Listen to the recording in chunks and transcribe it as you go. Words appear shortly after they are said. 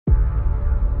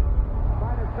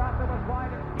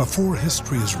Before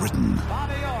history is written,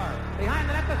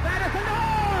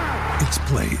 it's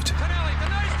played.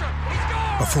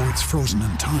 Before it's frozen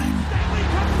in time,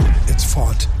 it's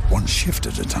fought one shift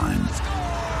at a time.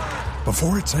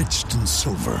 Before it's etched in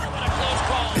silver,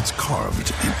 it's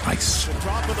carved in ice.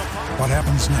 What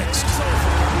happens next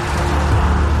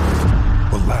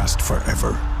will last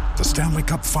forever. The Stanley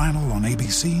Cup Final on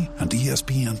ABC and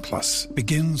ESPN Plus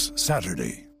begins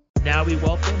Saturday. Now we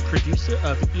welcome producer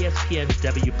of the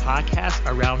ESPNW podcast,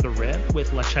 Around the Rim,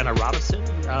 with LaChanna Robinson.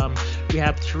 We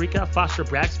have Terrika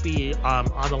Foster-Brasby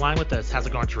on the line with us. How's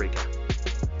it going, Terrika?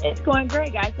 It's going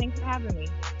great, guys. Thanks for having me.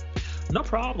 No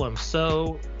problem.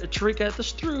 So, Terrika,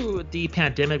 just through the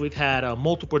pandemic, we've had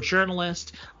multiple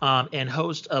journalists and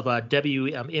hosts of a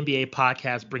WNBA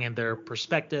podcast bringing their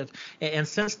perspective. And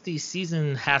since the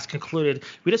season has concluded,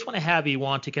 we just want to have you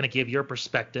on to kind of give your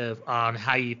perspective on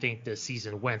how you think the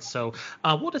season went. So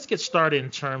we'll just get started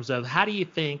in terms of how do you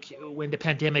think when the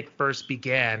pandemic first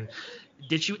began,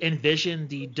 did you envision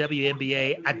the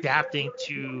WNBA adapting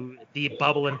to the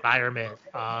bubble environment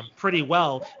pretty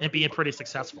well and being pretty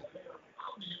successful?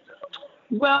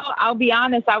 Well, I'll be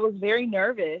honest, I was very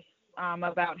nervous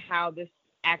about how this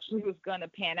actually was going to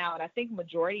pan out. I think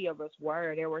majority of us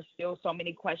were. There were still so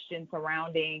many questions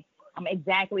surrounding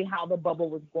exactly how the bubble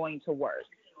was going to work.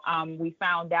 We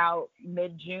found out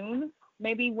mid-June,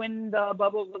 maybe, when the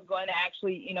bubble was going to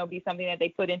actually, be something that they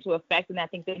put into effect. And I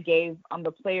think they gave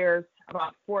the players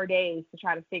about 4 days to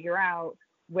try to figure out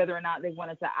whether or not they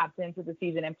wanted to opt into the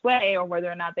season and play, or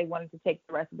whether or not they wanted to take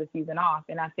the rest of the season off.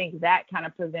 And I think that kind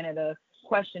of presented a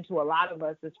question to a lot of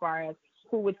us as far as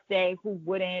who would stay, who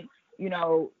wouldn't,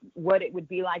 what it would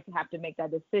be like to have to make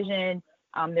that decision.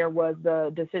 There was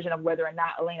the decision of whether or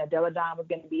not Elena Deladon was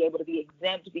going to be able to be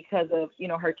exempt because of,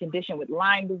 her condition with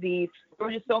Lyme disease. There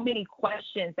were just so many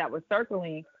questions that were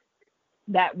circling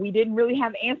that we didn't really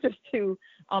have answers to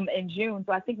in June.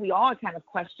 So I think we all kind of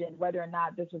questioned whether or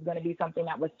not this was going to be something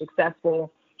that was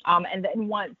successful. And then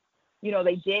once,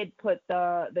 they did put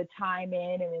the time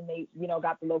in, and then they,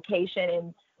 got the location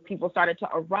and people started to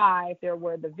arrive, there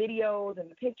were the videos and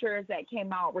the pictures that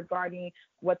came out regarding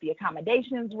what the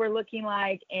accommodations were looking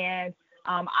like. And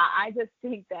I just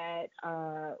think that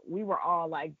we were all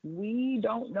like, we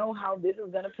don't know how this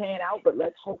is going to pan out, but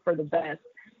let's hope for the best.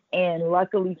 And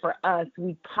luckily for us,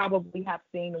 we probably have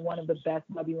seen one of the best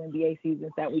WNBA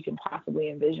seasons that we can possibly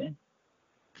envision.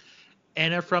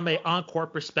 And from an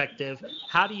on-court perspective,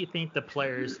 how do you think the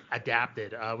players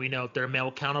adapted? We know their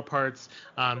male counterparts,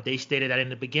 they stated that in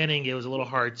the beginning it was a little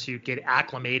hard to get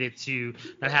acclimated to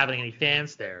not having any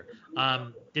fans there.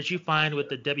 Did you find with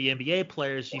the WNBA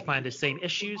players, do you find the same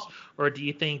issues, or do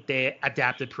you think they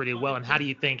adapted pretty well? And how do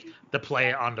you think the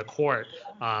play on the court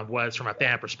was from a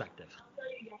fan perspective?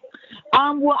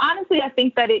 Well, honestly, I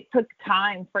think that it took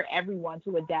time for everyone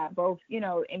to adapt, both,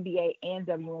 NBA and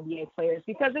WNBA players,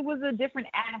 because it was a different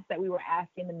ask that we were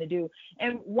asking them to do.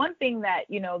 And one thing that,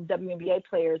 WNBA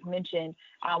players mentioned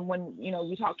when,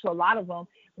 we talked to a lot of them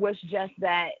was just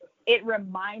that it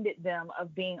reminded them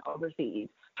of being overseas,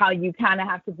 how you kind of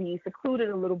have to be secluded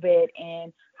a little bit,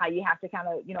 and how you have to kind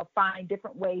of, find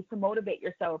different ways to motivate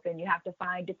yourself, and you have to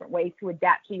find different ways to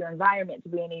adapt to your environment, to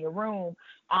being in your room,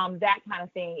 that kind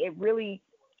of thing. It really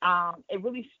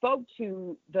spoke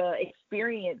to the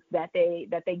experience that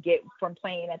they get from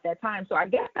playing at that time. So I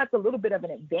guess that's a little bit of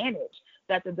an advantage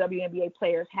that the WNBA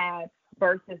players had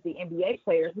versus the NBA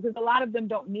players, because a lot of them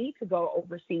don't need to go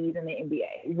overseas in the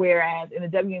NBA, whereas in the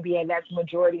WNBA, that's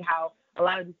majority how a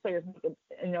lot of these players make,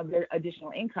 their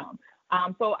additional income.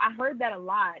 So I heard that a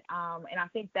lot, and I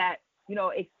think that,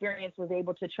 experience was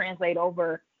able to translate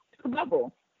over to the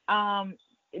bubble.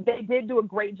 They did do a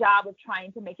great job of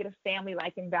trying to make it a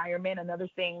family-like environment. Another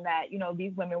thing that,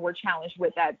 these women were challenged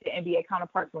with that the NBA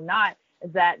counterparts were not,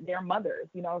 is that they're mothers.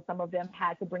 Some of them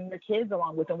had to bring their kids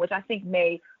along with them, which I think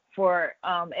made for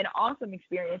an awesome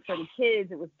experience for the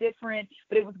kids. It was different,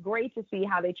 but it was great to see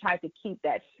how they tried to keep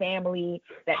that family,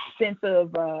 that sense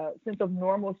of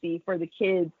normalcy for the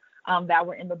kids that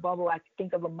were in the bubble. I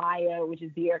think of Amaya, which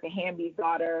is Terrika Hamby's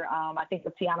daughter. I think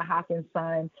of Tiana Hawkins'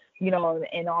 son,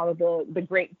 and all of the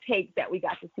great takes that we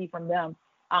got to see from them.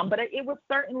 But it was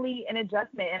certainly an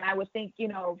adjustment. And I would think,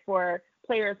 for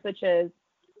players such as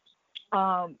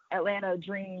Atlanta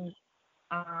Dream's,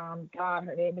 God,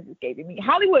 her name is escaping me.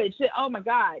 Hollywood. Oh my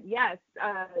God. Yes.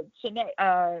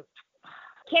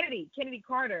 Kennedy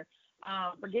Carter.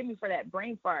 Forgive me for that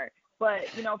brain fart. But,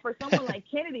 for someone like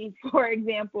Kennedy, for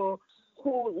example,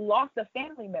 who lost a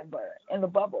family member in the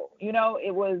bubble,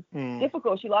 it was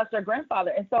difficult. She lost her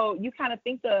grandfather. And so you kind of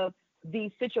think of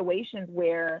these situations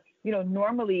where,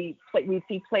 normally we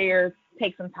see players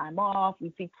take some time off.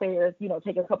 We see players,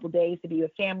 take a couple days to be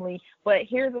with family. But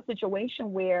here's a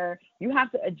situation where you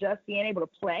have to adjust being able to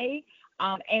play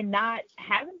and not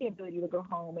having the ability to go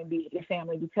home and be with your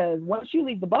family, because once you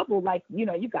leave the bubble,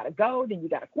 you got to go, then you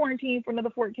got to quarantine for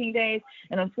another 14 days.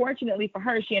 And unfortunately for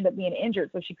her, she ended up being injured,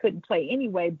 so she couldn't play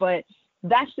anyway. But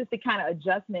that's just the kind of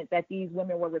adjustment that these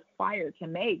women were required to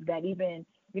make, that even,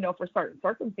 for certain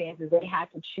circumstances, they had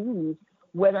to choose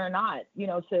whether or not,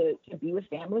 to be with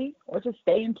family or to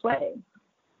stay and play.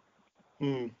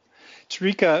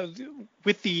 Terrika,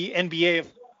 with the NBA,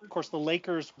 of course, the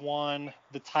Lakers won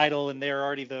the title, and they're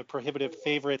already the prohibitive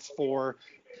favorites for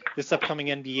this upcoming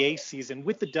NBA season.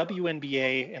 With the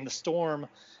WNBA and the Storm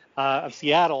of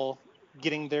Seattle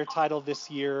getting their title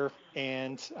this year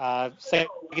and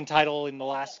second title in the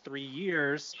last 3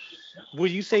 years,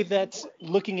 would you say that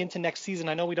looking into next season,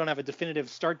 I know we don't have a definitive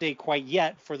start date quite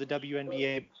yet for the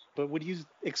WNBA, but would you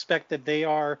expect that they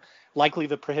are likely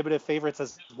the prohibitive favorites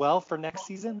as well for next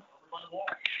season?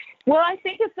 Well, I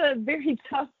think it's very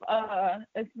tough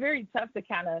to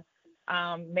kind of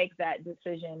make that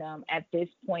decision at this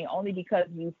point, only because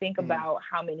you think about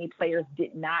how many players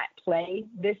did not play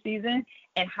this season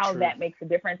and how that makes a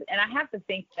difference. And I have to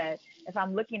think that if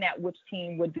I'm looking at which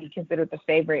team would be considered the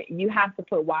favorite, you have to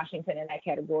put Washington in that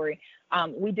category.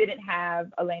 We didn't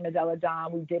have Elena Delle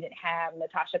Donne. We didn't have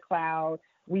Natasha Cloud.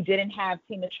 We didn't have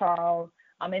Tina Charles.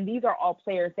 And these are all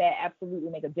players that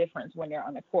absolutely make a difference when they're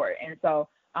on the court. And so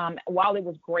while it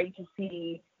was great to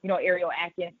see, Ariel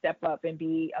Atkins step up and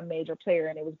be a major player,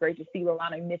 and it was great to see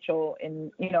Lilana Mitchell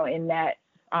in that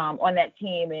on that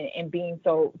team and being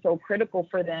so critical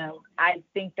for them, I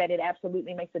think that it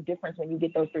absolutely makes a difference when you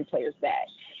get those three players back.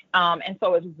 And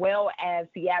so as well as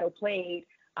Seattle played,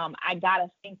 I gotta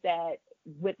think that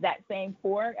with that same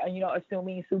core,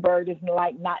 assuming Sue Bird is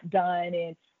not done,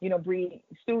 and Bree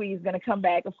Stewie is going to come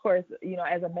back, of course,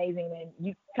 as amazing. And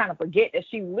you kind of forget that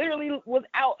she literally was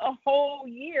out a whole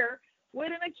year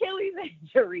with an Achilles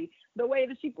injury, the way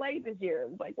that she played this year. It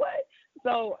was like, what?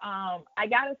 So I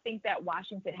got to think that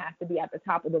Washington has to be at the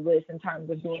top of the list in terms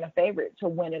of being a favorite to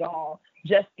win it all,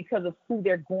 just because of who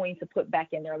they're going to put back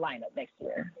in their lineup next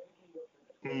year.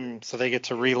 So they get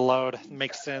to reload.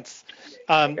 Makes sense.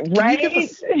 Right?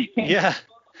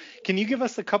 Can you give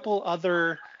us a couple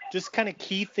other just kind of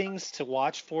key things to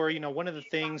watch for? One of the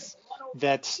things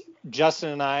that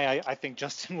Justin and I think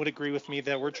Justin would agree with me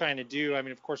that we're trying to do. I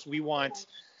mean, of course, we want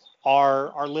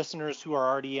our listeners who are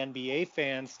already NBA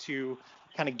fans to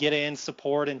kind of get in,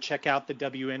 support, and check out the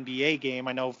WNBA game.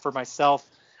 I know for myself,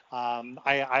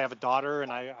 I have a daughter,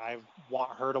 and I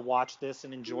want her to watch this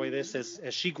and enjoy this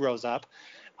as she grows up.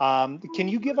 Can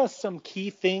you give us some key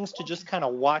things to just kind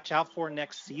of watch out for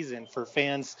next season for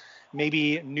fans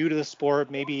maybe new to the sport,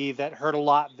 maybe that heard a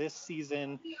lot this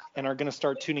season and are going to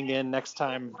start tuning in next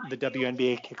time the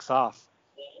WNBA kicks off?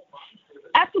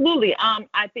 Absolutely.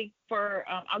 I think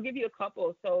I'll give you a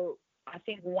couple. So I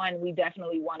think one, we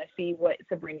definitely want to see what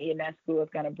Sabrina Ionescu is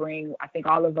going to bring. I think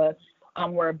all of us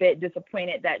were a bit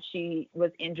disappointed that she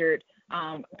was injured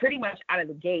pretty much out of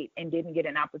the gate and didn't get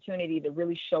an opportunity to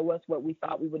really show us what we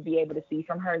thought we would be able to see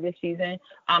from her this season.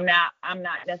 Now, I'm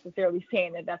not necessarily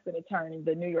saying that that's going to turn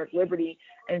the New York Liberty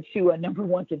into a number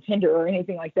one contender or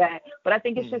anything like that, but I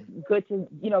think it's just good to,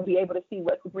 be able to see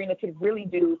what Sabrina could really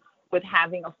do with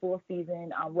having a full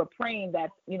season. We're praying that,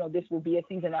 this will be a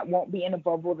season that won't be in a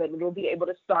bubble, that it'll be able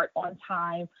to start on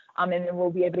time, and then we'll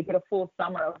be able to get a full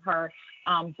summer of her.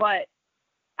 But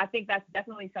I think that's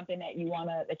definitely something that you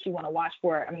wanna watch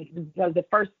for. I mean, because the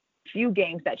first few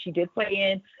games that she did play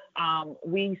in,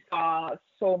 we saw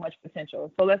so much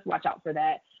potential. So let's watch out for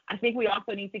that. I think we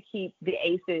also need to keep the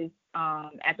aces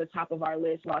at the top of our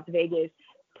list. Las Vegas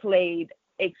played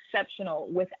exceptional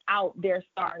without their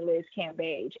star Liz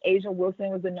Cambage. Asia Wilson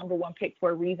was the number one pick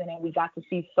for a reason, and we got to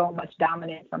see so much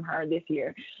dominance from her this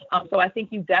year. So I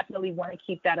think you definitely want to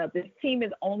keep that up. This team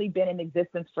has only been in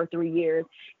existence for 3 years,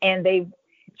 and they've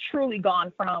truly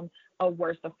gone from a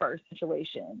worst to first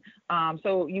situation.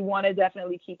 So you want to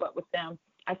definitely keep up with them.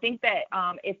 I think that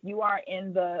if you are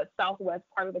in the southwest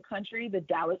part of the country, the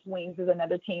Dallas Wings is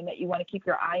another team that you want to keep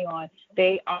your eye on.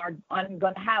 They are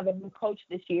going to have a new coach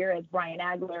this year, as Brian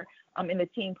Agler and the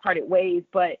team parted ways,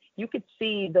 but you could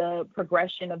see the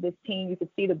progression of this team. You could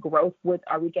see the growth with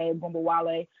Arike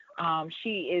Ogunbowale.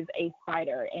 She is a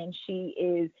fighter, and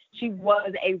she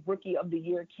was a Rookie of the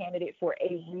Year candidate for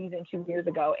a reason 2 years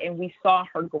ago, and we saw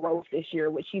her growth this year,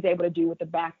 what she's able to do with the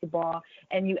basketball.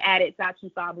 And you added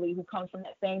Sachi Sabali, who comes from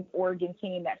that same Oregon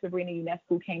team that Sabrina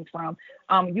Ionescu came from.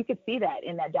 You could see that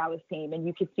in that Dallas team, and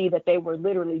you could see that they were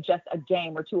literally just a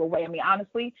game or two away. I mean,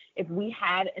 honestly, if we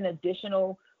had an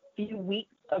additional few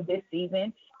weeks of this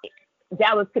season,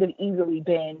 Dallas could have easily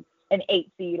been an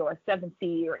 8 seed or a 7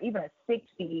 seed or even a 6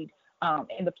 seed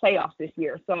in the playoffs this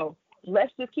year. So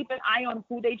let's just keep an eye on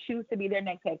who they choose to be their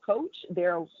next head coach.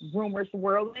 There are rumors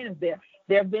swirling. There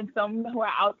have been some who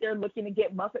are out there looking to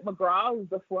get Muffet McGraw, who's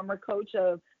the former coach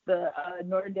of the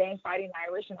Notre Dame Fighting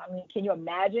Irish. And I mean, can you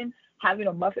imagine having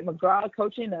a Muffet McGraw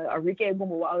coaching Arike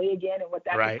Bumawali again and what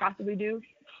that could possibly do?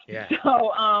 Yeah.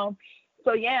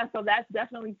 So that's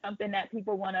definitely something that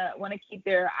people want to keep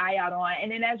their eye out on.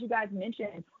 And then, as you guys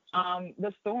mentioned,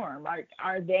 the Storm,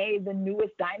 are they the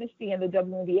newest dynasty in the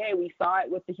WNBA? We saw it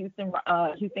with the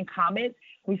Houston Comets.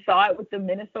 We saw it with the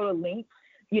Minnesota Lynx.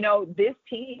 You know, this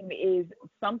team is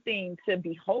something to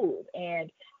behold, and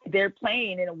they're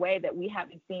playing in a way that we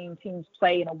haven't seen teams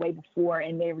play in a way before,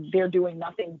 and they're doing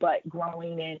nothing but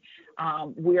growing.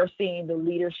 And we're seeing the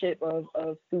leadership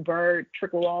of Sue Bird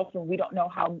trickle off, and we don't know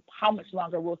how much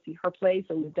longer we'll see her play.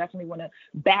 So we definitely want to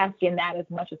bask in that as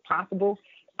much as possible.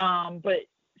 But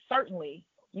certainly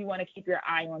you want to keep your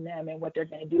eye on them and what they're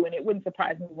going to do. And it wouldn't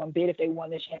surprise me one bit if they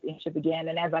won the championship again.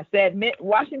 And as I said,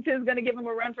 Washington's going to give them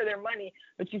a run for their money,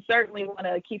 but you certainly want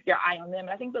to keep your eye on them. And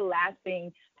I think the last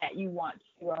thing that you want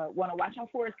to watch out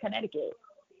for is Connecticut.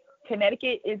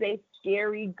 Connecticut is a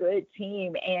scary good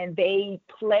team, and they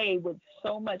play with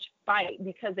so much fight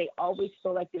because they always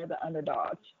feel like they're the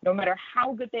underdog. No matter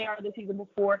how good they are the season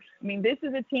before. I mean, this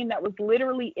is a team that was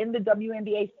literally in the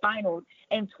WNBA finals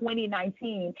in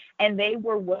 2019, and they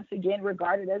were once again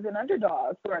regarded as an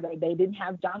underdog. They didn't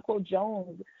have Jonquil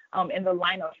Jones in the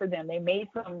lineup for them. They made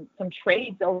some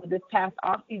trades over this past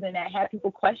offseason that had people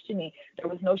questioning. There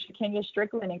was no Shakenya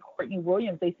Strickland and Courtney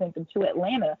Williams. They sent them to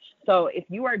Atlanta. So if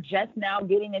you are just now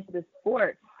getting into the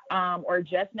sport or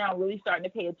just now really starting to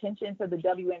pay attention to the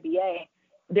WNBA,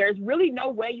 there's really no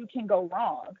way you can go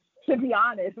wrong, to be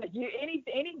honest. Like any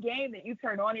game that you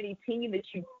turn on, any team that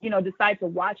you decide to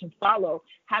watch and follow,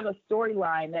 have a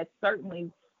storyline that's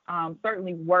certainly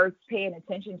worth paying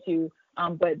attention to.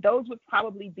 But those would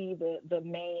probably be the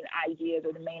main ideas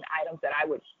or the main items that I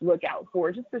would look out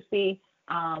for just to see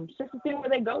where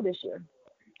they go this year.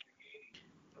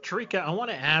 Terrika, I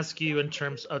want to ask you in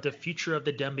terms of the future of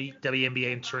the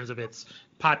WNBA in terms of its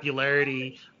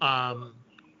popularity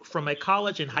from a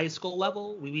college and high school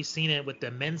level. We've seen it with the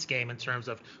men's game in terms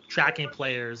of tracking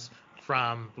players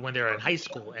from when they're in high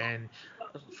school, and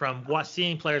from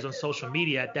seeing players on social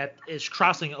media that is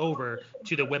crossing over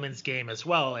to the women's game as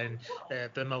well. And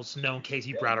the most known case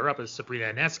you brought her up is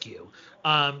Sabrina Ionescu.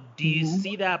 Do you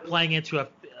see that playing into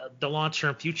the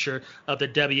long-term future of the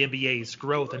WNBA's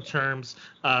growth in terms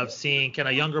of seeing kind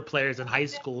of younger players in high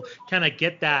school kind of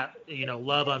get that,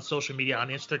 love on social media, on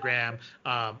Instagram,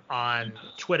 on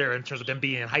Twitter, in terms of them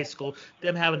being in high school,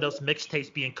 them having those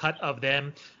mixtapes being cut of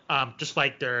them, just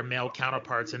like their male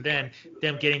counterparts, and then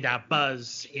them getting that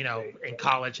buzz, in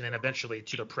college and then eventually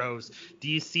to the pros? Do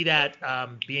you see that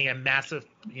being a massive,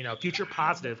 future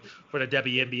positive for the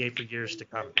WNBA for years to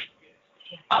come?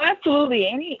 Oh, absolutely.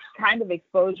 Any kind of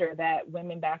exposure that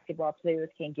women basketball players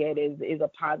can get is a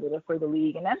positive for the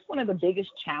league. And that's one of the biggest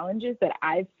challenges that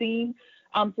I've seen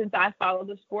since I follow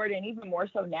the sport, and even more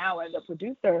so now as a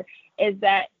producer, is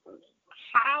that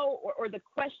the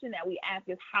question that we ask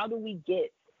is, how do we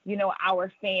get,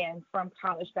 our fans from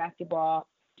college basketball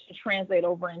to translate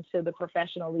over into the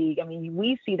professional league? I mean,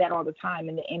 we see that all the time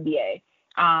in the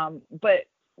NBA, but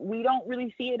we don't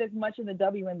really see it as much in the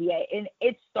WNBA, and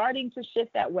it's starting to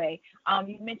shift that way.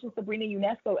 You mentioned Sabrina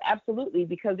Ionescu, absolutely,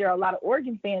 because there are a lot of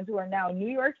Oregon fans who are now New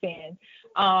York fans.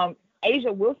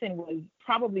 Asia Wilson was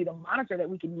probably the moniker that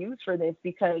we can use for this,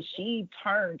 because she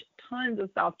turned tons of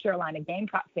South Carolina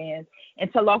Gamecock fans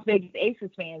into Las Vegas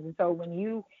Aces fans. And so when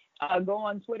you go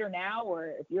on Twitter now, or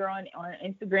if you're on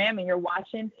Instagram and you're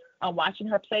watching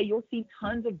her play, you'll see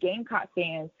tons of Gamecock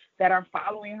fans that are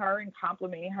following her and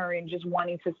complimenting her and just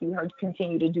wanting to see her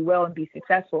continue to do well and be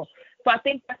successful. So I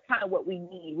think that's kind of what we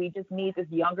need. We just need this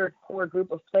younger core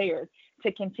group of players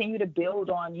to continue to build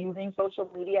on using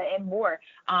social media and more.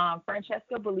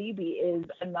 Francesca Belibi is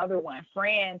another one.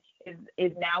 Fran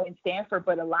is now in Stanford,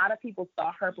 but a lot of people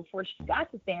saw her before she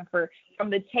got to Stanford from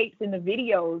the tapes and the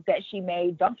videos that she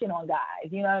made dunking on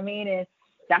guys. You know what I mean? And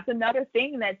that's another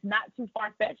thing that's not too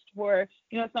far-fetched for,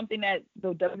 something that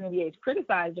the WNBA is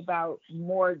criticized about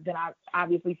more than I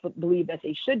obviously believe that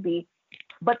they should be.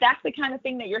 But that's the kind of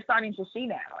thing that you're starting to see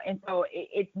now. And so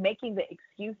it's making the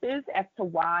excuses as to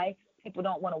why people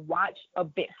don't want to watch a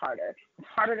bit harder. It's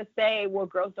harder to say, well,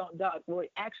 girls don't dunk. Well,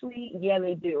 actually, yeah,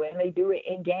 they do. And they do it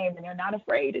in game, and they're not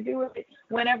afraid to do it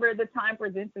whenever the time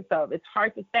presents itself. It's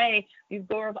hard to say these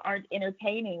girls aren't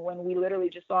entertaining when we literally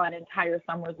just saw an entire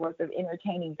summer's worth of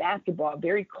entertaining basketball,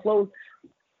 very close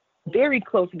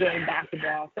game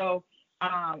basketball. So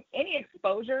any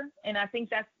exposure, and I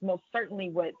think that's most certainly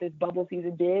what this bubble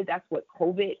season did. That's what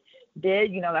COVID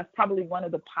did. That's probably one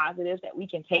of the positives that we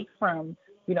can take from,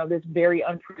 this very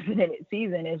unprecedented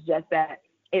season, is just that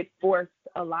it forced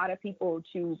a lot of people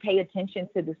to pay attention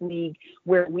to this league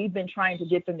where we've been trying to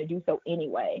get them to do so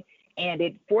anyway. And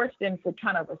it forced them to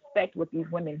kind of respect what these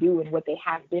women do and what they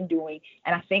have been doing.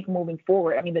 And I think moving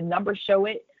forward, I mean, the numbers show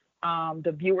it.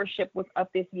 The viewership was up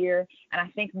this year, and I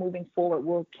think moving forward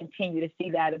we'll continue to see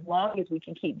that as long as we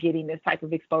can keep getting this type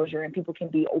of exposure and people can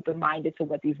be open-minded to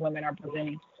what these women are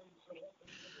presenting.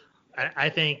 I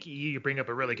think you bring up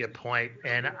a really good point,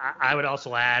 and I would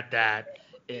also add that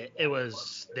they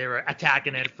were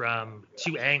attacking it from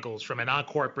two angles, from an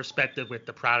on-court perspective with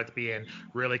the product being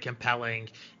really compelling,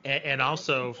 and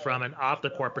also from an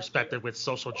off-the-court perspective with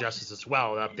social justice as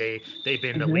well. They've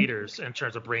been the leaders in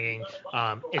terms of bringing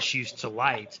issues to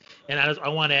light. And I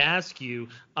want to ask you,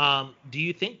 do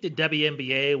you think the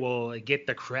WNBA will get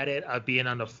the credit of being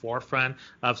on the forefront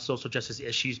of social justice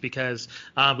issues? Because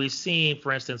we've seen,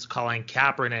 for instance, Colin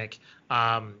Kaepernick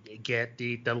get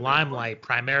the limelight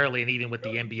primarily, and even with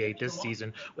the NBA this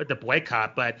season with the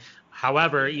boycott. But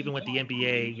however, even with the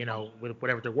NBA, with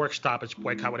whatever the work stoppage,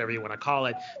 boycott, whatever you want to call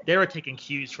it, they were taking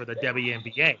cues for the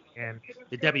WNBA, and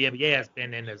the WNBA has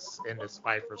been in this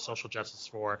fight for social justice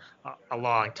for a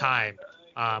long time.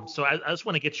 So I just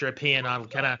want to get your opinion on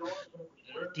kind of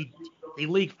the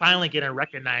league finally getting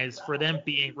recognized for them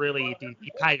being really the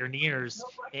pioneers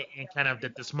in kind of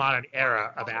this modern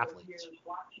era of athletes.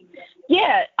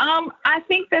 Yeah, I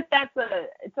think that's a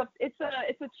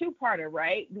two-parter,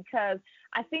 right? Because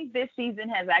I think this season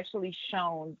has actually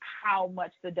shown how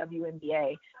much the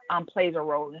WNBA plays a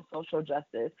role in social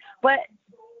justice. But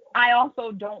I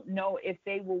also don't know if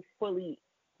they will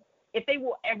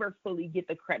ever fully get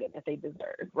the credit that they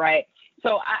deserve, right?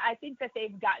 So I think that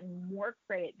they've gotten more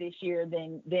credit this year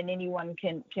than anyone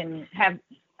can have.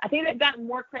 I think they've gotten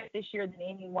more credit this year than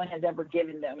anyone has ever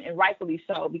given them, and rightfully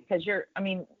so, because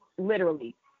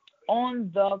literally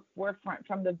on the forefront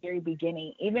from the very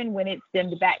beginning, even when it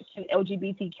stemmed back to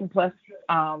LGBTQ plus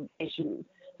issues.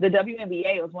 The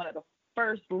WNBA was one of the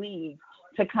first leagues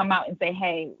to come out and say,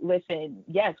 hey, listen,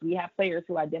 yes, we have players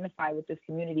who identify with this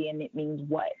community, and it means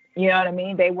what? You know what I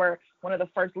mean? They were one of the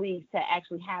first leagues to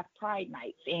actually have Pride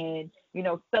nights and,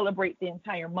 celebrate the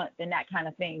entire month and that kind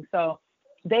of thing. So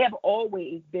they have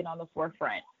always been on the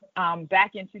forefront.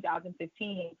 Back in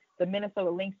 2015, the Minnesota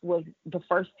Lynx was the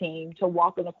first team to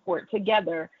walk on the court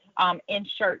together in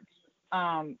shirts,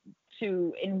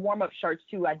 in warm-up shirts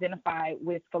to identify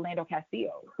with Philando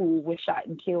Castillo, who was shot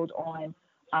and killed on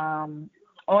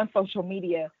social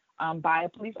media by a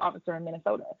police officer in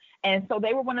Minnesota. And so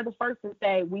they were one of the first to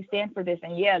say, we stand for this.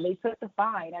 And yeah, they took the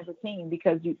fine as a team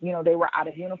because, they were out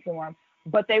of uniform,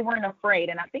 but they weren't afraid.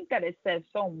 And I think that it says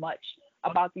so much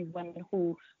about these women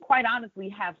who, quite honestly,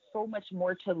 have so much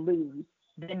more to lose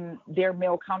than their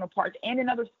male counterparts, and in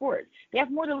other sports. They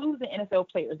have more to lose than NFL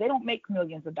players. They don't make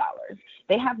millions of dollars.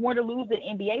 They have more to lose than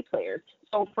NBA players.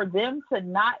 So for them to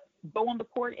not go on the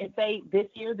court and say, this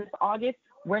August,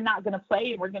 we're not going to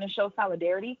play and we're going to show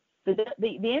solidarity, the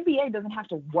NBA doesn't have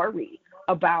to worry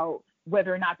about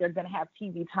whether or not they're going to have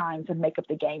TV time to make up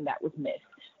the game that was missed.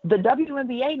 The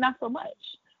WNBA, not so much.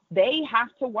 They have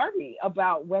to worry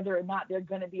about whether or not they're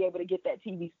going to be able to get that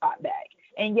TV spot back.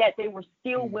 And yet they were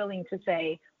still willing to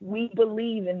say, we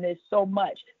believe in this so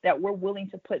much that we're willing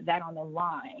to put that on the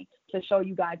line to show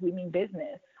you guys we mean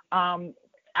business. I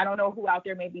don't know who out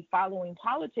there may be following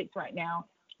politics right now,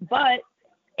 but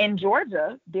in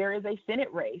Georgia, there is a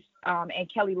Senate race, and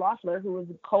Kelly Loeffler, who is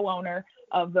a co-owner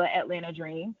of the Atlanta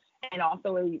Dream and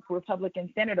also a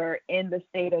Republican senator in the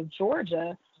state of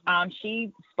Georgia,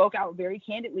 she spoke out very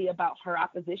candidly about her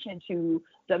opposition to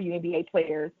WNBA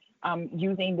players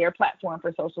using their platform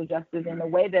for social justice. And the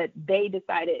way that they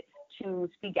decided to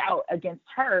speak out against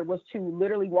her was to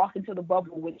literally walk into the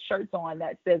bubble with shirts on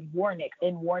that says Warnick,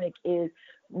 and Warnick is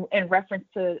in reference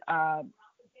to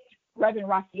Reverend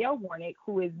Raphael Warnick,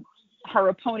 who is her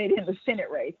opponent in the Senate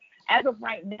race. As of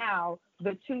right now,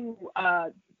 the two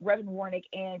Revan Warnick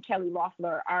and Kelly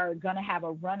Loeffler are going to have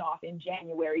a runoff in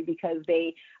January because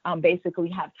they basically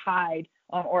have tied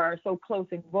or are so close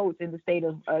in votes in the state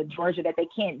of Georgia that they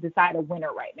can't decide a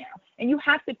winner right now. And you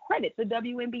have to credit the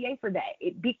WNBA for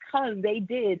that because they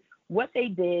did what they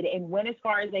did and went as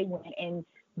far as they went and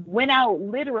went out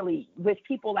literally with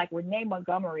people like Renee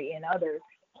Montgomery and others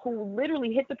who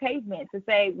literally hit the pavement to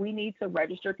say, we need to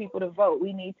register people to vote.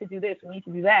 We need to do this. We need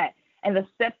to do that. And the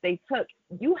steps they took,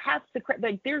 you have to credit.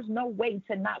 Like, there's no way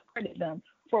to not credit them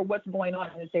for what's going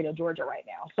on in the state of Georgia right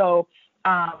now. So,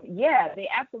 yeah, they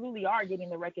absolutely are getting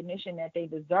the recognition that they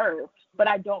deserve. But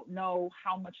I don't know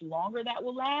how much longer that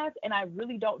will last. And I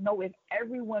really don't know if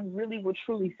everyone really would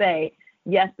truly say,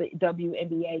 yes, the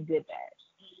WNBA did that.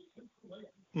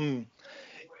 Mm.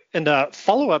 And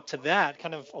follow up to that,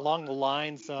 kind of along the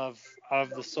lines of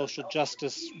the social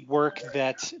justice work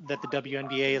that the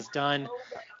WNBA has done,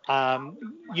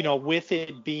 with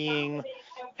it being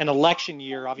an election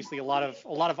year, obviously a lot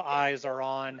of eyes are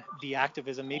on the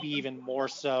activism, maybe even more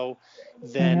so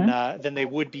than they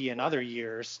would be in other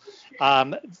years.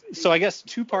 So I guess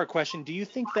two-part question: do you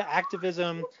think the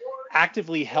activism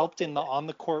actively helped in the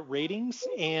on-the-court ratings,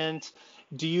 and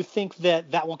do you think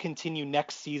that will continue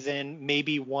next season,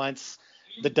 maybe once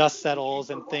the dust settles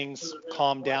and things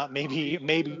calm down,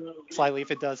 maybe slightly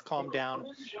if it does calm down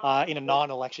in a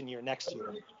non-election year next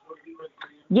year?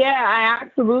 Yeah, I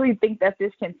absolutely think that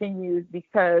this continues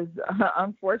because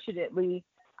unfortunately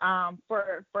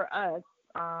for us,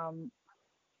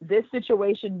 this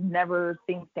situation never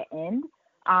seems to end.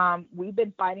 We've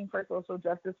been fighting for social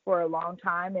justice for a long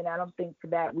time, and I don't think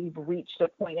that we've reached a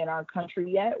point in our country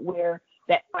yet where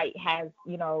that fight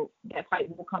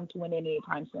will come to an end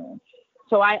anytime soon.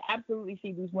 So I absolutely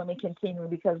see these women continuing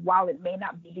because while it may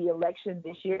not be the election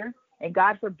this year, and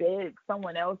God forbid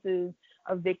someone else is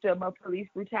a victim of police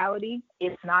brutality,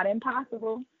 it's not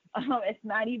impossible. It's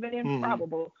not even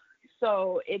improbable.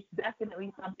 So it's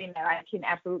definitely something that I can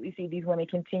absolutely see these women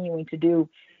continuing to do.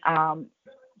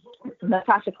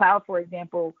 Natasha Cloud, for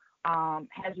example,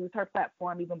 has used her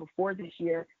platform even before this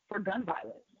year for gun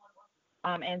violence.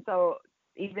 And so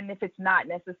even if it's not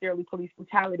necessarily police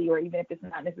brutality or even if it's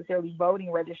not necessarily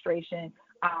voting registration,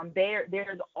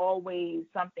 there's always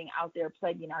something out there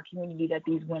plaguing our community that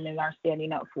these women are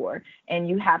standing up for, and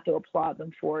you have to applaud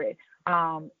them for it.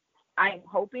 I'm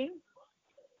hoping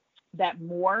that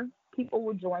more people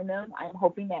will join them. I'm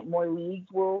hoping that more leagues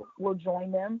will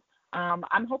join them.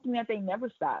 I'm hoping that they never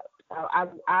stop.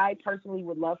 I personally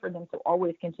would love for them to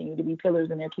always continue to be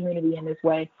pillars in their community in this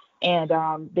way. And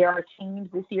there are teams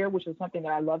this year, which is something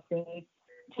that I love seeing,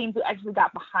 teams who actually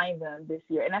got behind them this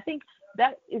year. And I think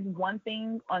that is one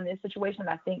thing on this situation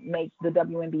that I think makes the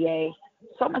WNBA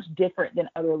so much different than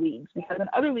other leagues. Because in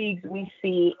other leagues, we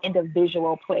see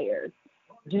individual players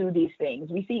do these things.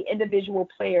 We see individual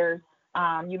players.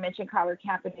 You mentioned Colin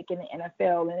Kaepernick in the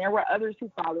NFL, and there were others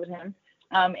who followed him.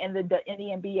 In the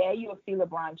NBA, you'll see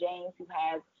LeBron James, who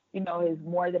has, his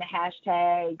more than a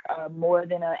hashtag, more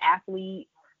than an athlete.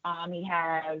 He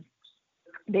has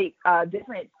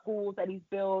different schools that he's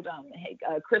built.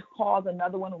 Chris Paul's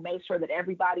another one who made sure that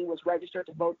everybody was registered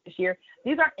to vote this year.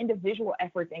 These are individual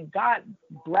efforts, and God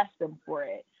bless them for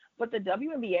it. But the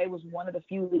WNBA was one of the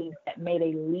few leagues that made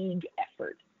a league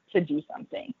effort to do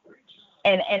something.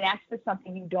 And that's just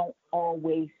something you don't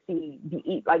always see.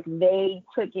 Like, they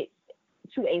took it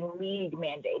to a league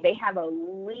mandate. They have a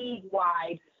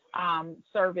league-wide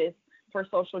service for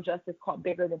social justice called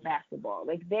Bigger Than Basketball.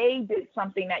 Like, they did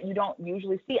something that you don't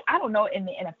usually see. I don't know in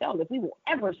the NFL if we will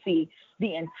ever see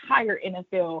the entire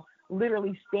NFL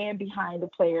literally stand behind the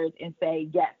players and say,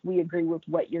 yes, we agree with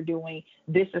what you're doing.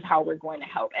 This is how we're going to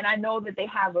help. And I know that they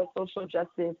have a social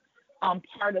justice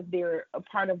part of their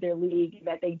league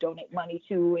that they donate money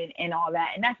to and all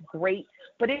that, and that's great.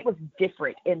 But it was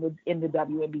different in the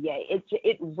WNBA.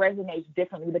 It resonates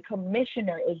differently. The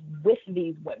commissioner is with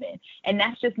these women, and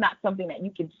that's just not something that you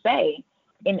can say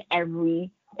in every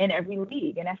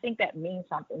league. And I think that means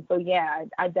something. So yeah,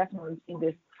 I definitely see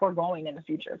this foregoing in the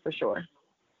future for sure,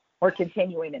 or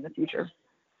continuing in the future.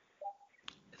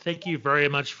 Thank you very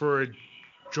much for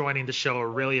joining the show. I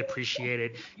really appreciate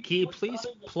it. Can you please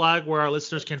plug where our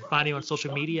listeners can find you on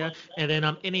social media, and then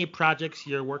any projects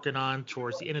you're working on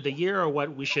towards the end of the year, or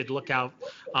what we should look out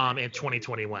in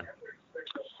 2021?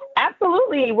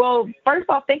 Absolutely. Well, first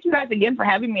off, thank you guys again for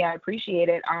having me. I appreciate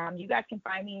it. You guys can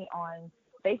find me on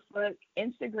Facebook,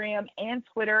 Instagram, and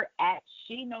Twitter at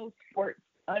SheKnowsSports_.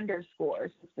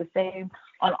 It's the same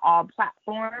on all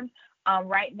platforms.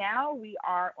 Right now, we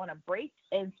are on a break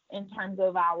in terms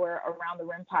of our Around the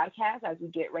Rim podcast as we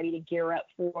get ready to gear up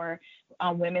for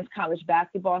women's college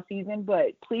basketball season.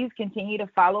 But please continue to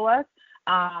follow us.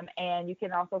 And you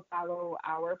can also follow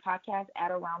our podcast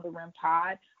at Around the Rim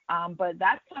Pod. But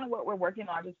that's kind of what we're working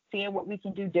on, just seeing what we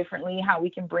can do differently, how we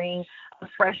can bring a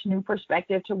fresh new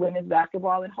perspective to women's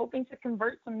basketball, and hoping to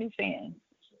convert some new fans.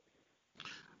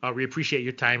 We appreciate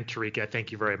your time, Terrika.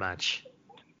 Thank you very much.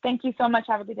 Thank you so much.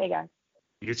 Have a good day, guys.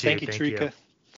 You too. Thank you, Terrika.